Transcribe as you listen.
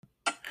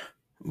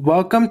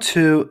Welcome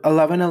to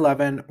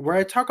 1111, where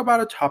I talk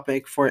about a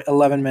topic for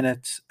 11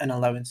 minutes and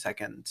 11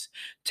 seconds.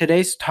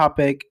 Today's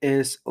topic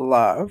is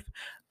love.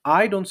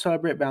 I don't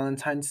celebrate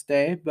Valentine's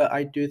Day, but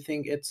I do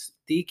think it's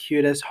the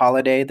cutest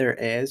holiday there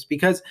is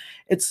because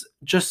it's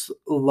just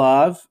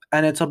love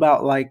and it's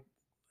about like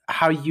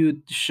how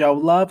you show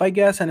love, I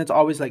guess, and it's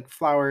always like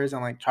flowers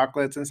and like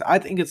chocolates and stuff. I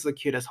think it's the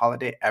cutest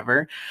holiday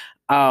ever.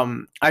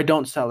 I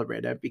don't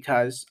celebrate it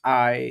because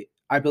I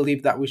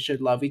believe that we should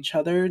love each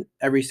other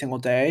every single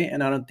day,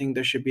 and I don't think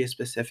there should be a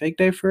specific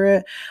day for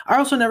it. I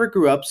also never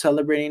grew up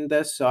celebrating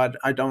this, so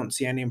I don't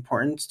see any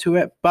importance to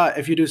it. But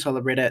if you do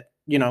celebrate it,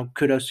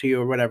 kudos to you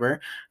or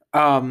whatever.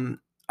 Um,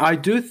 I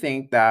do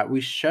think that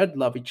we should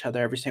love each other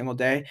every single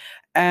day.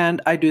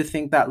 And I do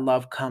think that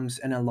love comes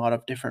in a lot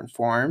of different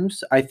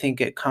forms. I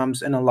think it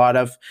comes in a lot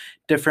of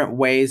different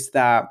ways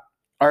that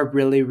are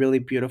really, really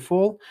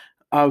beautiful.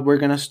 We're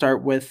going to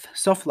start with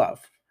self love.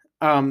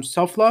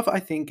 Self love, I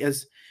think,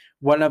 is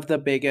one of the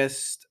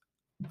biggest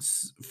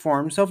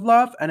forms of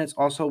love, and it's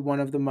also one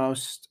of the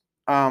most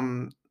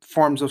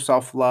forms of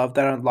self love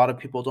that a lot of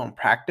people don't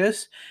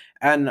practice.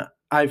 And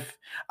I've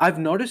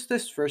noticed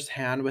this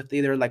firsthand with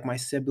either like my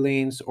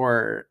siblings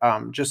or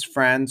just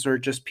friends or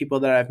just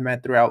people that I've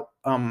met throughout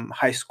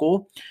high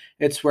school.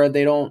 It's where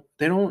they don't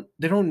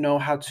know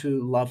how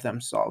to love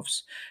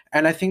themselves,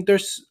 and I think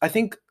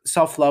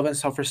self love and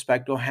self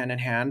respect go hand in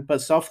hand.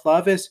 But self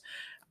love is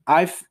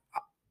I've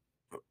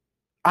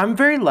I'm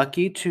very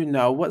lucky to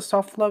know what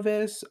self love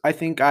is. I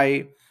think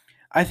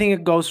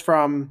it goes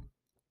from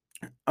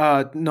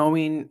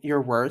knowing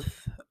your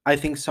worth. I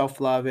think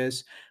self-love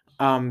is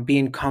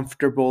being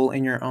comfortable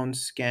in your own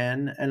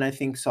skin, and I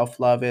think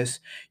self-love is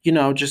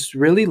just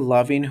really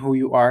loving who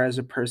you are as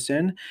a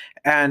person.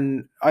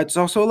 And it's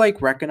also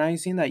like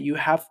recognizing that you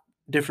have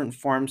different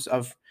forms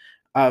of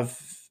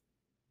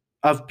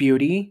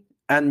beauty,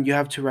 and you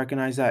have to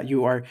recognize that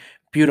you are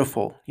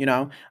beautiful.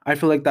 I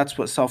feel like that's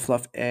what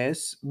self-love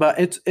is, but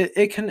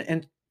it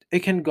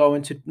can go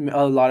into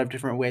a lot of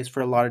different ways for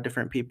a lot of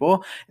different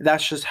people.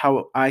 That's just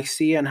how I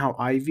see and how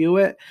I view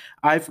it.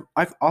 I've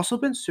also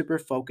been super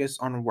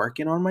focused on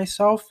working on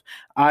myself.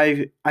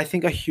 I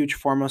think a huge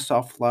form of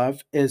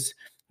self-love is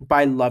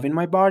by loving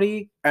my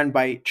body and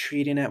by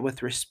treating it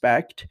with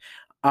respect.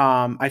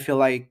 I feel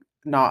like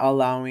not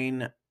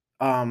allowing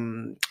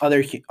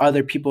other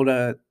people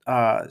to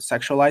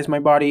sexualize my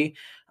body,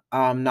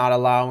 not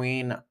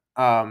allowing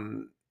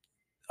um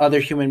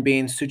other human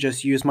beings to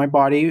just use my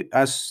body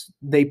as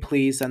they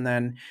please, and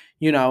then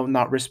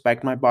not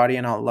respect my body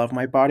and not love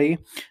my body.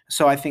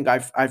 So I think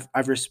I've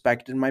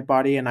respected my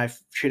body and I've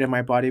treated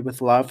my body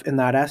with love in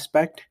that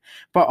aspect.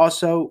 But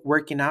also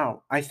working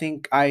out, I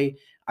think I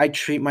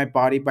treat my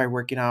body by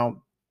working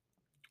out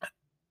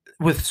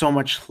with so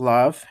much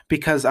love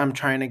because I'm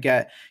trying to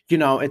get,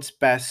 its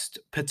best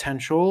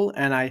potential.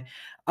 And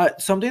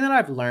something that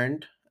I've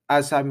learned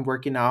as I'm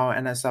working out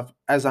and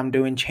as I'm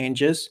doing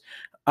changes,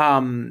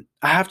 I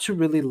have to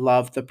really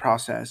love the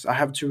process. I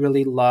have to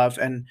really love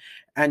and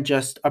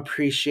just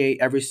appreciate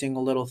every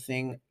single little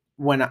thing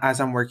when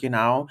as I'm working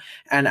out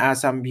and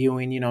as I'm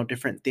viewing,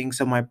 different things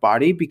of my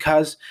body,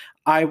 because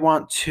I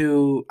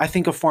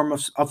think a form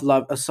of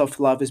love, of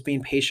self-love, is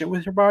being patient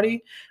with your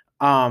body.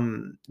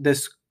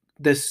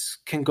 This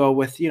can go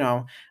with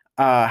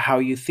how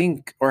you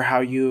think or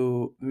how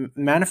you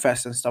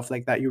manifest and stuff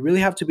like that. You really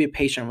have to be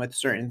patient with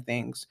certain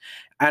things,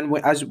 and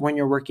as when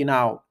you're working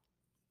out,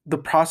 the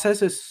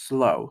process is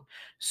slow.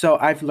 So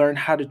I've learned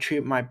how to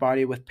treat my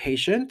body with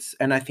patience,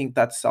 and I think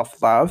that's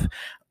self-love.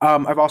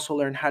 I've also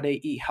learned how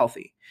to eat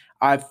healthy.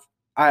 I've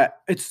I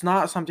It's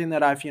not something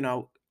that I've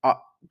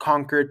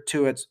conquered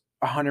to its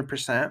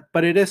 100%,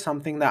 but it is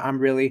something that I'm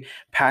really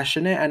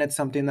passionate, and it's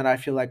something that I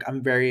feel like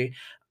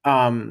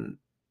um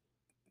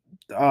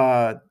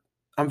uh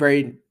I'm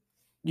very,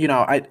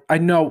 I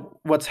know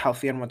what's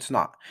healthy and what's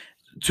not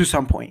to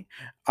some point.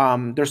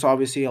 There's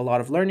obviously a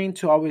lot of learning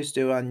to always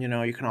do, and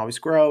you can always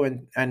grow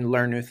and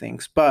learn new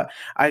things. But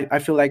I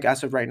feel like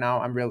as of right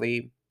now, I'm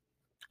really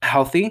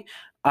healthy.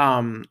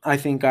 I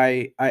think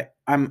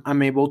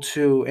I'm able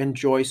to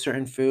enjoy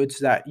certain foods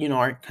that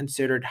aren't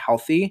considered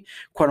healthy,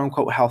 quote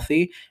unquote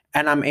healthy,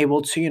 and I'm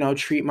able to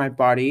treat my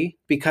body,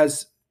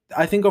 because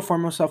I think a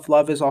form of self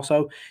love is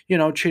also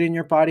treating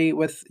your body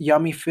with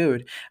yummy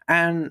food.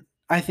 And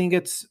I think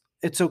it's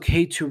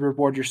okay to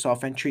reward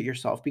yourself and treat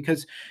yourself,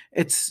 because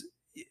it's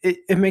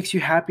it makes you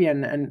happy,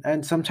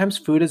 and sometimes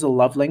food is a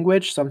love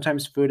language.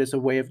 Sometimes food is a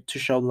way to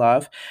show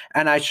love,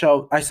 and I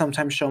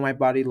sometimes show my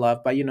body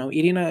love by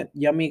eating a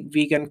yummy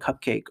vegan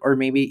cupcake, or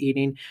maybe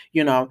eating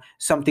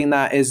something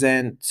that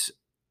isn't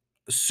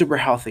super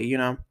healthy.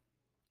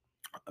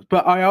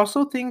 But I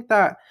also think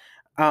that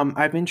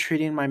I've been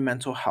treating my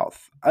mental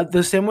health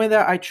the same way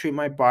that I treat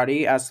my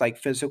body as like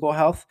physical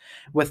health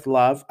with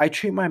love. I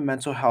treat my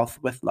mental health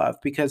with love,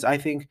 because I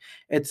think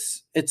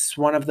it's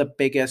one of the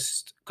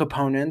biggest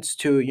components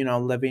to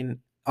living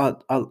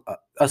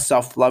a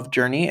self love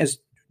journey, is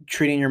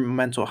treating your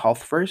mental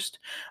health first.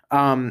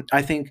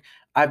 I think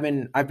I've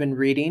been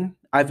reading.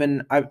 I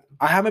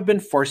haven't been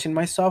forcing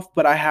myself,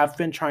 but I have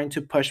been trying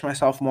to push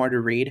myself more to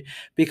read,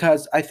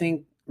 because I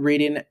think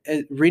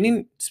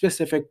reading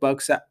specific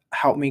books that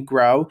help me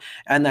grow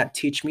and that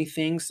teach me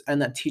things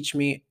and that teach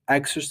me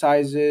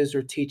exercises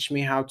or teach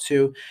me how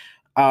to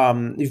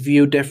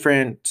view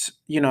different,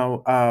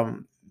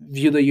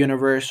 view the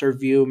universe or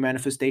view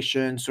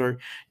manifestations, or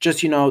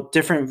just,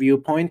 different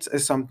viewpoints,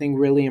 is something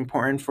really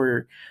important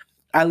for,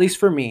 at least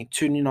for me,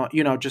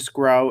 to, just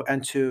grow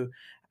and to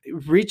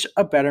reach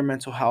a better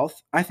mental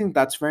health. I think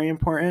that's very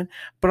important.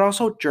 But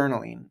also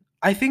journaling,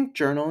 I think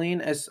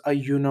journaling is a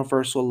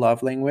universal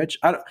love language.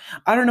 I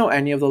don't know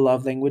any of the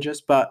love languages,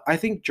 but I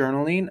think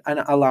journaling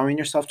and allowing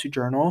yourself to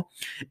journal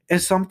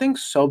is something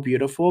so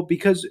beautiful,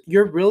 because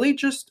you're really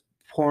just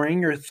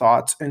pouring your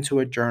thoughts into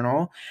a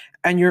journal,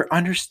 and you're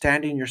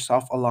understanding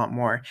yourself a lot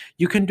more.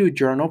 You can do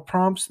journal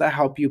prompts that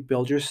help you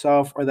build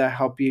yourself, or that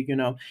help you,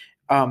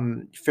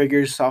 figure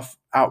yourself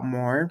out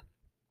more.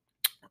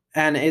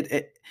 And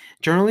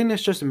journaling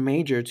is just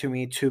major to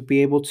me, to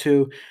be able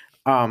to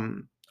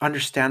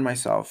understand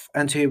myself,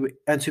 and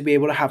to be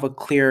able to have a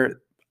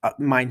clear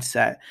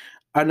mindset.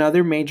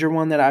 Another major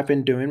one that I've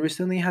been doing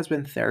recently has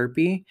been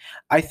therapy.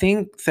 I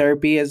think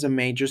therapy is a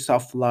major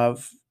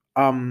self-love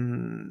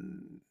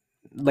um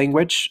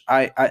language.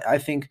 I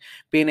think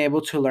being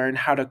able to learn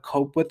how to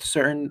cope with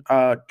certain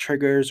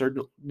triggers, or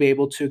be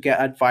able to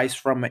get advice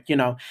from,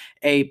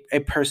 a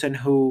person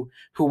who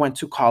went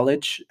to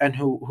college, and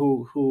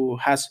who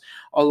has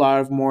a lot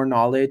of more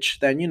knowledge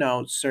than,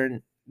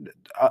 certain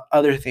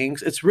other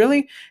things. It's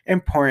really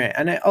important,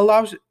 and it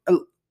allows.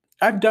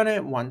 I've done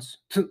it once,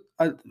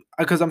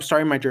 because I'm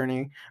starting my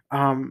journey,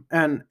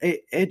 and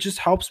it just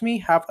helps me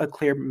have a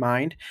clear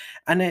mind,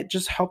 and it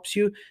just helps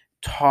you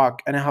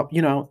talk, and it help,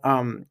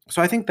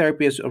 so I think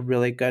therapy is a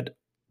really good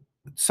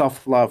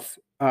self-love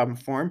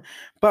form.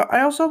 But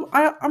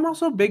I'm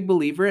also a big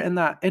believer in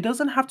that it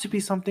doesn't have to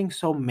be something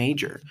so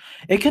major.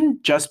 It can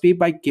just be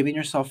by giving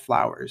yourself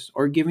flowers,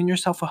 or giving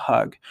yourself a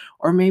hug,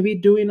 or maybe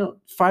doing a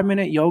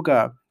 5-minute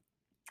yoga,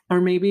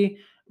 or maybe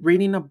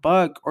reading a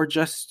book, or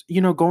just,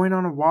 going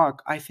on a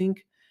walk. I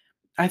think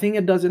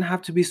it doesn't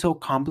have to be so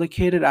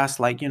complicated as,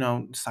 like,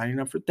 signing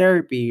up for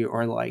therapy,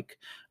 or like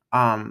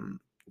um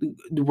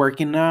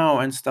working out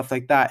and stuff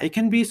like that. It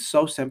can be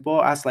so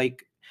simple as,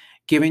 like,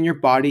 giving your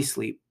body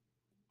sleep.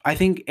 I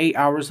think 8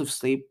 hours of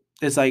sleep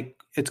is like,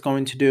 it's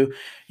going to do,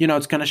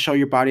 it's going to show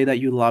your body that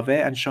you love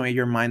it, and showing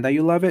your mind that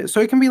you love it.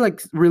 So it can be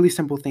like really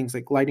simple things,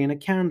 like lighting a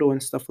candle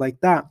and stuff like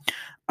that.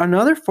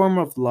 Another form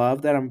of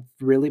love that I'm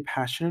really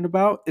passionate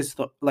about is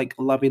like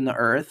loving the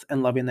earth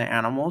and loving the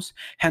animals.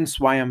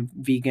 Hence why I'm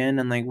vegan,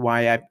 and like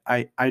why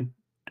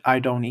I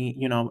don't eat,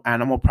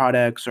 animal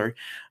products, or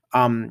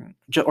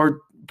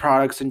or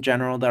products in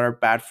general that are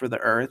bad for the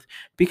earth,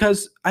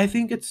 because I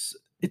think it's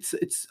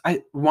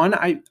I one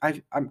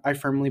I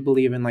firmly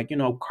believe in, like,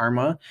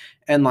 karma,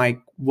 and like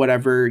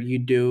whatever you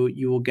do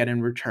you will get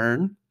in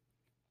return.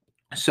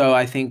 So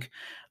I think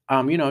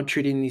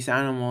treating these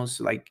animals,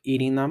 like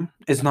eating them,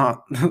 is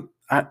not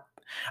at,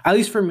 at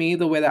least for me,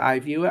 the way that I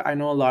view it. I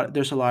know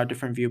there's a lot of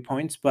different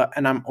viewpoints, but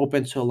and I'm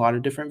open to a lot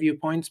of different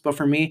viewpoints, but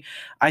for me,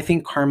 I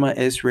think karma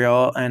is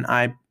real, and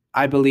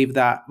I believe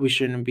that we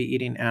shouldn't be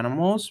eating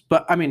animals.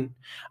 But I mean,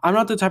 I'm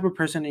not the type of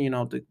person,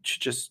 to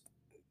just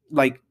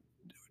like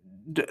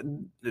d-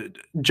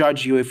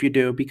 judge you if you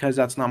do, because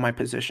that's not my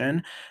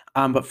position.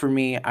 But for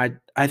me,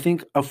 I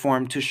think a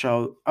form to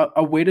show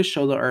a way to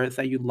show the earth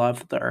that you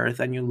love the earth,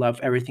 and you love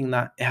everything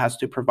that it has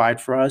to provide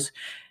for us,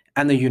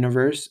 and the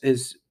universe,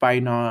 is by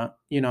not,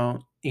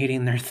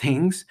 eating their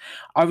things.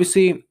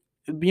 Obviously,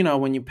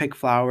 when you pick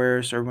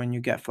flowers, or when you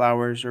get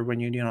flowers, or when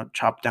you,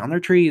 chop down their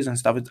trees and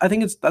stuff, I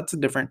think that's a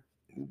different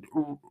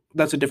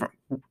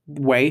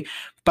way.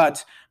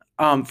 But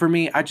for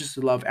me, I just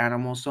love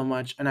animals so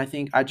much, and I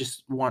think I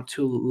just want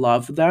to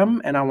love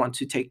them, and I want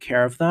to take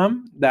care of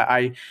them, that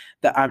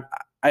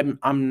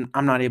I'm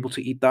not able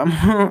to eat them,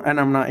 and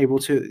I'm not able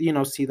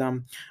to, see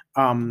them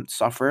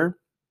suffer.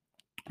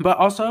 But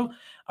also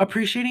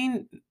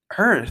appreciating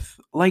earth,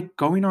 like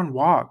going on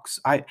walks.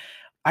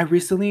 I've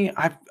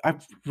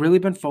really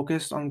been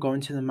focused on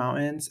going to the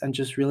mountains, and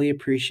just really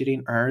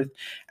appreciating earth,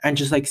 and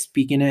just like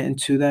speaking it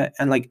into that,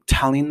 and like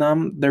telling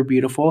them they're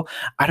beautiful.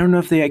 I don't know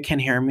if they can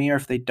hear me, or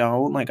if they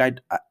don't. Like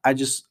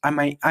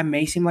I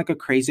may seem like a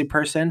crazy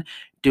person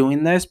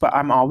doing this, but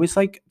I'm always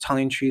like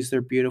telling trees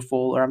they're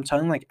beautiful, or I'm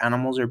telling like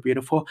animals are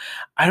beautiful.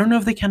 I don't know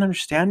if they can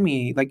understand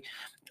me. Like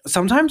it's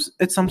sometimes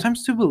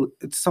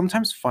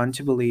fun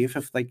to believe,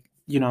 if, like,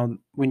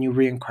 when you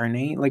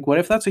reincarnate, like, what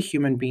if that's a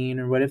human being,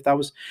 or what if that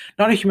was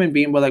not a human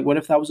being, but like, what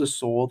if that was a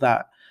soul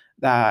that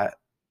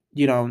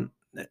you know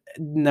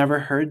never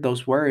heard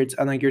those words,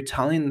 and like, you're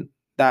telling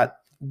that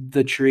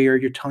the tree, or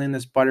you're telling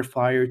this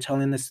butterfly, or you're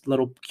telling this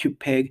little cute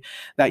pig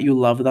that you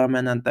love them,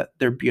 and that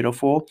they're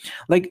beautiful.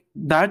 Like,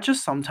 that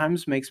just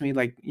sometimes makes me,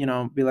 like,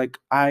 be like,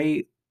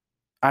 I'm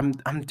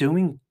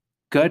doing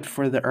good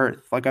for the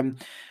earth. Like,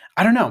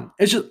 I don't know.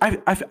 It's just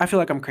I feel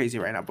like I'm crazy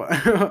right now,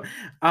 but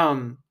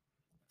um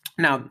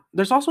Now,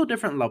 there's also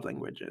different love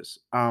languages.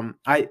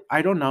 I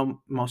don't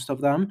know most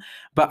of them,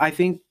 but I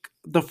think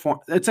the form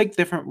it's like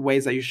different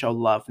ways that you show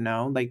love.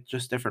 No, like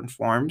just different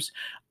forms.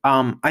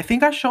 I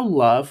think I show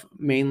love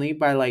mainly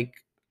by like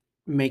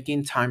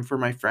making time for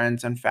my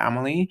friends and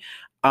family.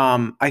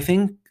 I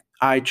think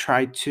I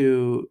try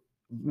to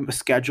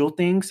schedule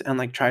things and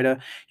like try to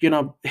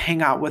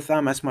hang out with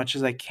them as much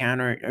as I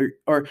can,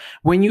 or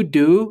when you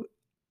do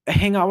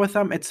hang out with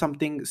them, it's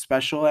something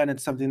special and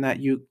it's something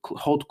that you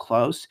hold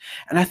close.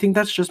 And I think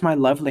that's just my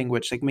love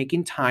language, like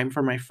making time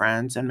for my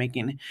friends and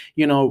making,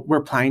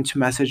 replying to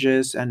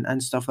messages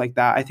and stuff like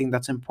that. I think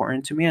that's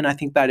important to me, and I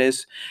think that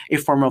is a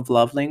form of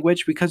love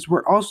language because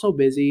we're all so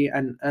busy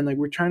and like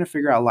we're trying to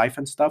figure out life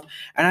and stuff.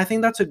 And I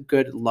think that's a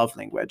good love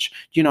language,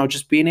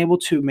 just being able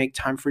to make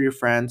time for your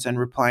friends and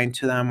replying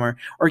to them,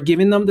 or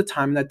giving them the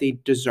time that they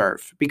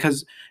deserve,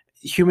 because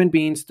human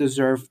beings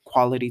deserve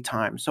quality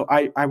time. So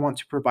I want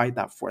to provide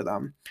that for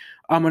them.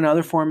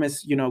 Another form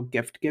is,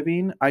 gift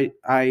giving.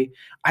 I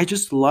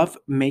just love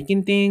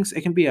making things.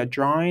 It can be a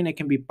drawing, it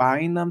can be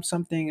buying them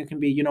something, it can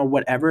be,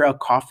 whatever, a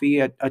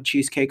coffee, a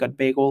cheesecake, a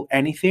bagel,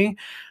 anything.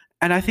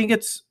 And I think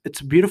it's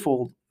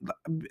beautiful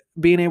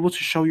being able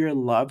to show your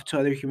love to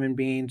other human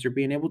beings, or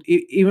being able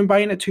to, even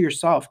buying it to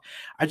yourself.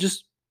 I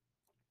just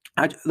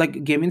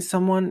like giving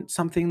someone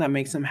something that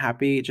makes them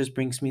happy. It just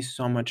brings me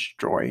so much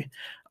joy.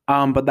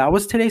 But that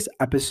was today's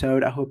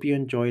episode. I hope you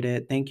enjoyed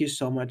it. Thank you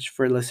so much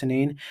for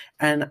listening,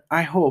 and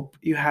I hope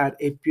you had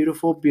a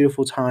beautiful,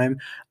 beautiful time.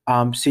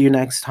 See you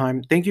next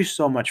time. Thank you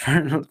so much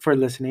for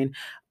listening.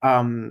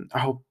 I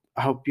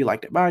hope you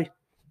liked it. Bye.